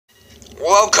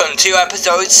Welcome to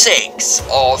episode 6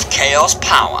 of Chaos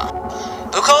Power.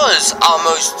 Because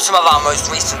some of our most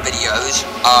recent videos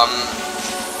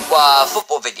were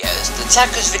football videos, the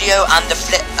Checkers video and the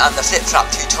flip-flap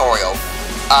tutorial.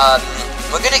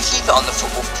 We're gonna keep it on the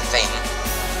football theme.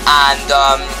 And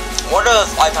one of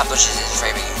iPadPlushes'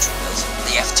 favourite YouTubers,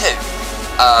 the F2,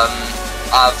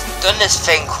 I've done this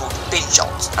thing called bin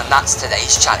shots, and that's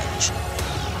today's challenge.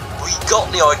 We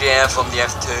got the idea from the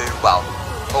F2, well,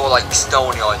 more like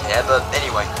stolen the idea, but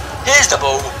anyway, here's the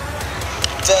ball,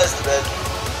 there's the bin.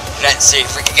 Let's see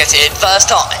if we can get it in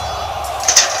first time.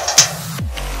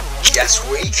 Yes,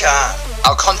 we can.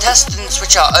 Our contestants,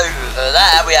 which are over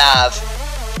there, we have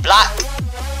Black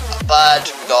Bird,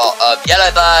 we got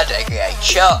Yellow Bird, aka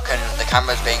Chuck, and the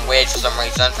camera's being weird for some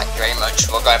reason, thank you very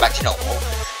much, we're going back to normal.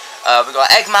 We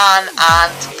got Eggman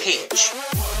and Peach.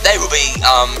 They will be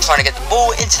trying to get the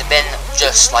ball into the bin,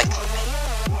 just like me.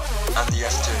 And the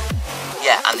F2.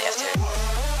 Yeah, and the F2.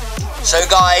 So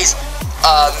guys,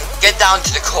 get down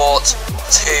to the court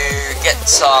to get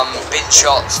some bin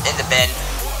shots in the bin.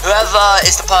 Whoever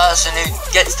is the person who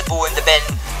gets the ball in the bin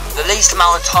the least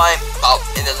amount of time,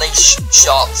 in the least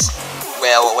shots,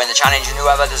 will win the challenge, and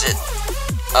whoever does it,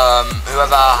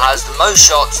 whoever has the most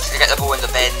shots to get the ball in the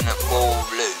bin will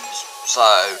lose. So,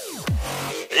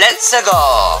 let's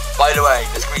go! By the way,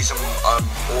 there's going to be some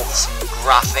awesome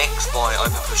graphics by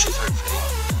iPadPlushes, hopefully.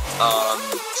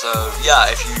 So yeah,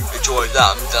 if you enjoyed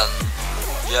them, then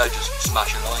yeah, just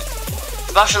smash a like.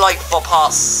 Smash a like for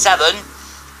part 7,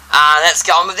 and let's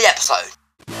get on with the episode.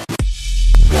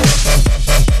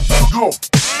 Go!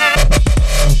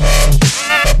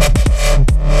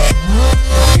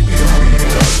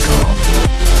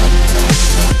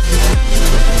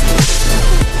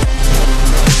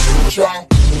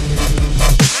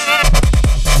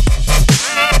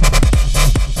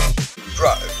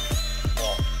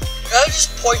 Can I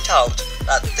just point out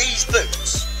that these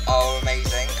boots are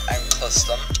amazing and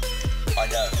custom, I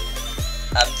know.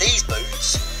 And these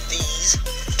boots,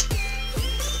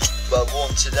 were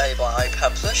worn today by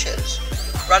iPadPlushes.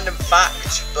 Random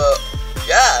fact, but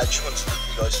yeah, I just wanted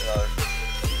you guys to know.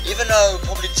 Even though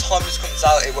probably the time this comes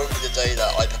out, it won't be the day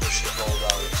that iPadPlushes rolled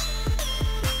out.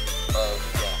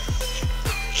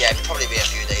 Yeah, it'll probably be a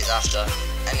few days after.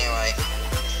 Anyway,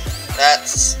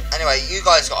 you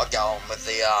guys gotta get on with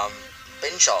the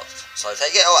bin shots, so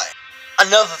take it away.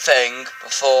 Another thing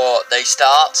before they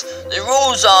start, the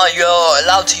rules are you're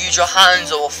allowed to use your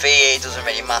hands or feet, it doesn't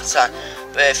really matter.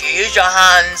 But if you use your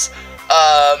hands,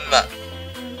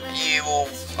 you will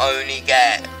only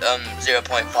get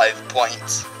 0.5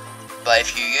 points. But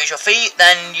if you use your feet,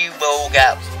 then you will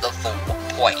get the full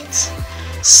point.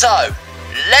 So,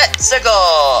 let's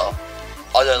go!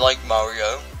 I don't like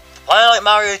Mario. I like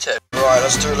Mario too. Right,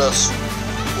 let's do this.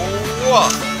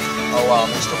 What? Oh wow,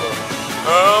 missed the ball.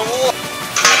 Oh,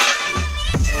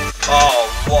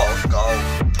 what a goal.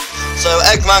 So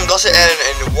Eggman got it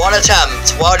in one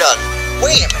attempt. Well done.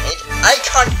 Wait a minute, I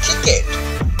can't kick it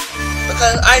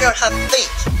because I don't have feet.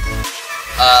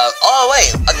 Oh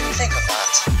wait, I didn't think of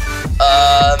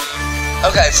that.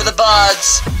 Okay, for the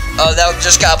birds, they'll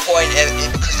just get a point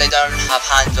because they don't have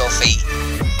hands or feet.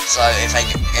 So if they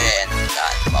can get it in,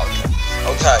 then well done.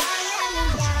 Okay.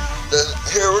 Then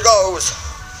here it goes.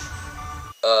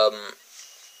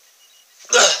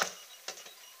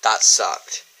 That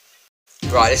sucked.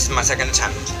 Right, this is my second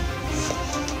attempt.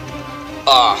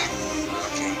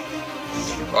 Okay.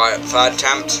 Right, third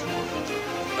attempt.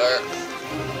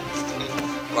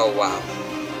 Oh wow.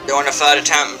 You want a third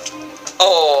attempt?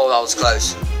 Oh, that was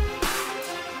close.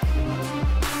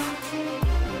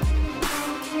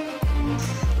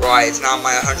 Right, it's now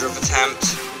my 100th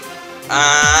attempt.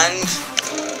 And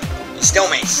still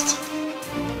missed.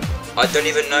 I don't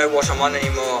even know what I'm on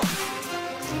anymore.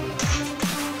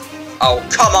 Oh,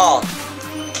 come on!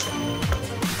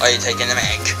 Are you taking the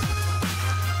mic?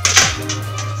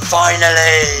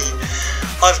 Finally!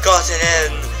 I've got it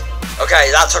in! Okay,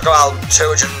 that took about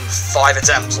 205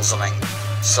 attempts or something.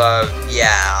 So,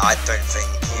 yeah, I don't think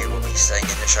you will be staying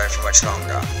in the show for much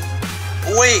longer.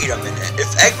 Wait a minute,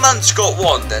 if Eggman's got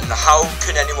one, then how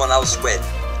can anyone else win?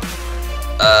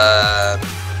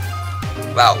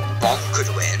 Well, Bomb could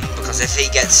win, because if he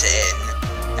gets it in,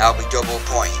 that'll be double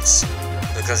points.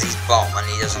 Because he's Bomb and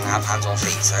he doesn't have hands or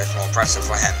feet, so it's more impressive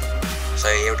for him.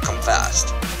 So he would come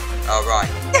first. Alright.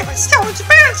 Yeah, but still, it's a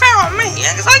bit unfair on me,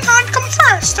 because I can't come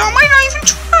first, so I might not even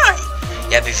try.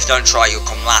 Yeah, but if you don't try, you'll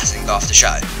come last and go off the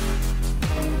show.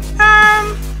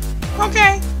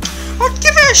 Okay. I'll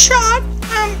give it a shot.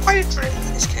 Quite a dream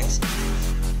in this case.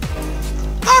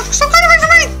 Oh, some kind of for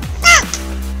me! Ah!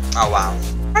 Oh, wow.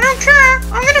 I don't care.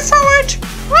 I'm gonna throw it.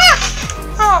 Ah!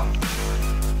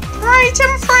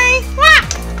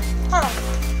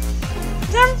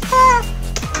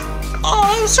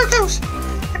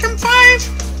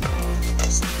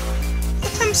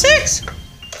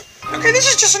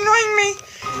 behind me.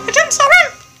 Attempt 7.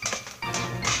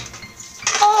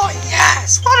 Oh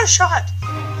yes, what a shot.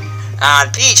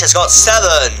 And Peach has got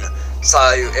 7. So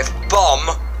if Bomb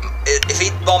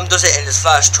does it in his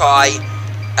first try,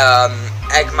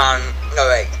 if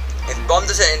Bomb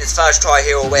does it in his first try,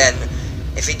 he will win.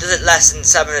 If he does it less than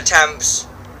 7 attempts,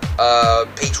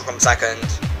 Peach will come second.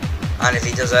 And if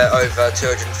he does it over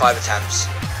 205 attempts,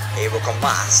 he will come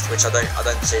last, which I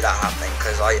don't see that happening,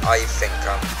 because I think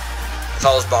if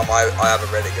I was Bomb, I have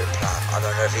a really good plan. I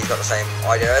don't know if he's got the same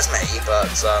idea as me, but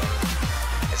it's a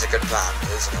good plan,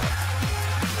 isn't it?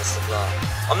 What's the plan?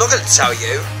 I'm not going to tell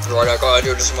you. Right, I gotta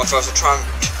do this in my first attempt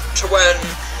to win.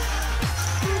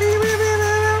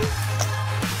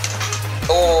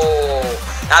 Oh,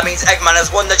 that means Eggman has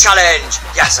won the challenge.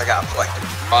 Yes, I got a point.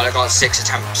 Right, I got 6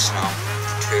 attempts now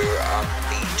to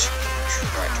beat.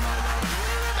 Right.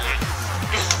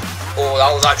 Oh,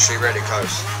 that was actually really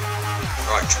close.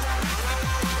 Right.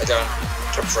 Again,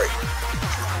 top 3.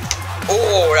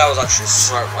 Oh, that was actually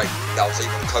so, like, that was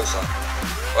even closer.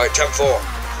 Right, attempt 4.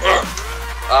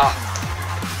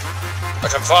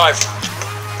 Attempt 5.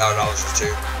 No, that was just 2.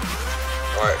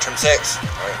 Right, attempt 6.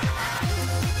 Right.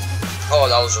 Oh,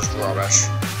 that was just rubbish.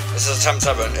 This is attempt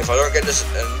 7. If I don't get this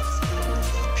in,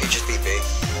 Peaches beat me.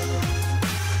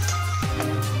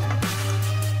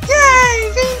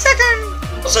 Yay, getting second.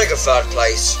 I'll take a 3rd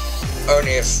place.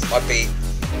 Only if I beat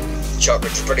Chuck,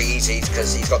 which is pretty easy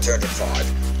because he's got 205.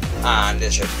 And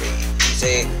it should be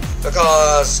easy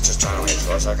because just trying to wait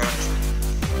for a second.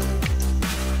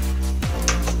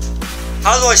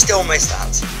 How do I still miss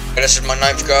that? This is my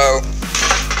 9th go.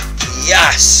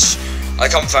 Yes! I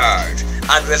come 3rd.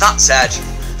 And with that said,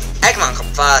 Eggman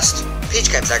come 1st, Peach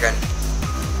came 2nd,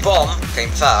 Bomb came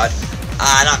 3rd,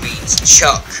 and that means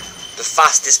Chuck, the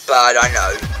fastest bird I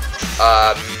know,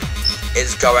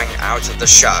 is going out of the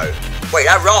show. Wait,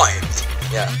 that rhymed!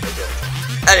 Yeah, it did.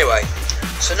 Anyway,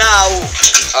 so now,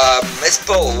 this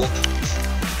ball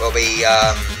will be,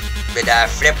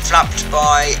 flip-flopped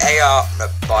by AR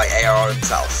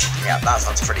himself. Yeah, that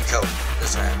sounds pretty cool,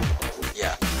 doesn't it?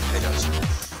 Yeah, it does.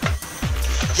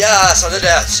 Yes, I did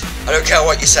it! I don't care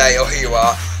what you say or who you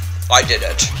are, I did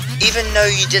it. Even though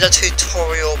you did a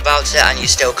tutorial about it and you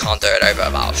still can't do it over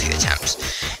about a few attempts.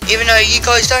 Even though you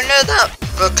guys don't know that,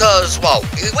 because, well,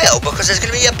 you will, because there's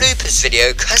going to be a bloopers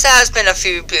video, because there has been a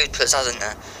few bloopers, hasn't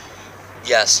there?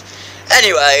 Yes.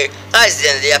 Anyway, that is the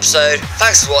end of the episode.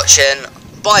 Thanks for watching.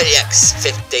 Buy the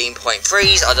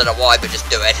X15.3s, I don't know why, but just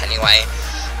do it anyway.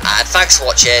 And thanks for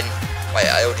watching. Wait,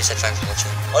 I already said thanks for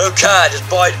watching. I don't care, just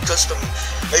buy the custom,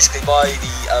 basically buy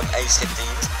the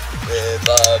Ace15s with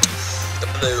the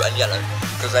blue and yellow,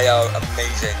 because they are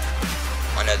amazing.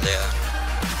 I know they are.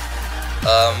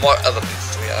 What other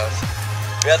boots do we have?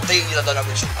 We have these, I don't know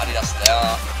which Adidas they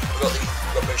are. We've got these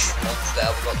rubbish ones there,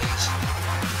 we've got these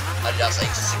Adidas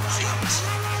Ace16s.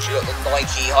 We've got the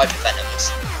Nike Hypervenoms.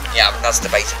 Yeah, but that's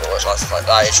debatable, it's like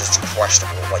that, it's just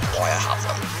questionable, like, why I have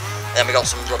them. And then we got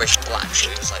some rubbish black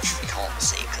shoes, like, we can't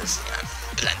see, because, you know,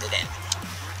 blended in.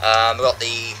 We got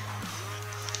the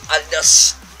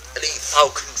Adidas Elite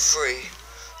Falcon 3,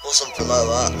 or something like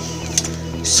that.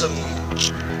 Some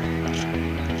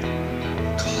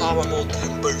caramel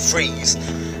tempo 3s,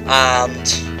 and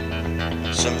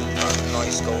some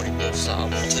nice golden boots that I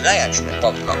won today, actually,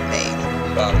 well, not me,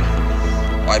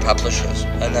 iPadPlushes,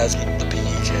 and there's the PG.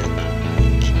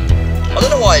 I don't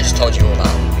know why I just told you all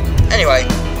that. Anyway,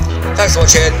 thanks for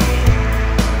watching.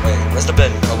 Wait, where's the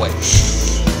bin? Oh wait.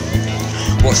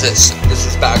 What's this? This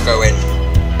is better going.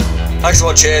 Thanks for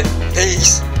watching.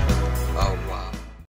 Peace.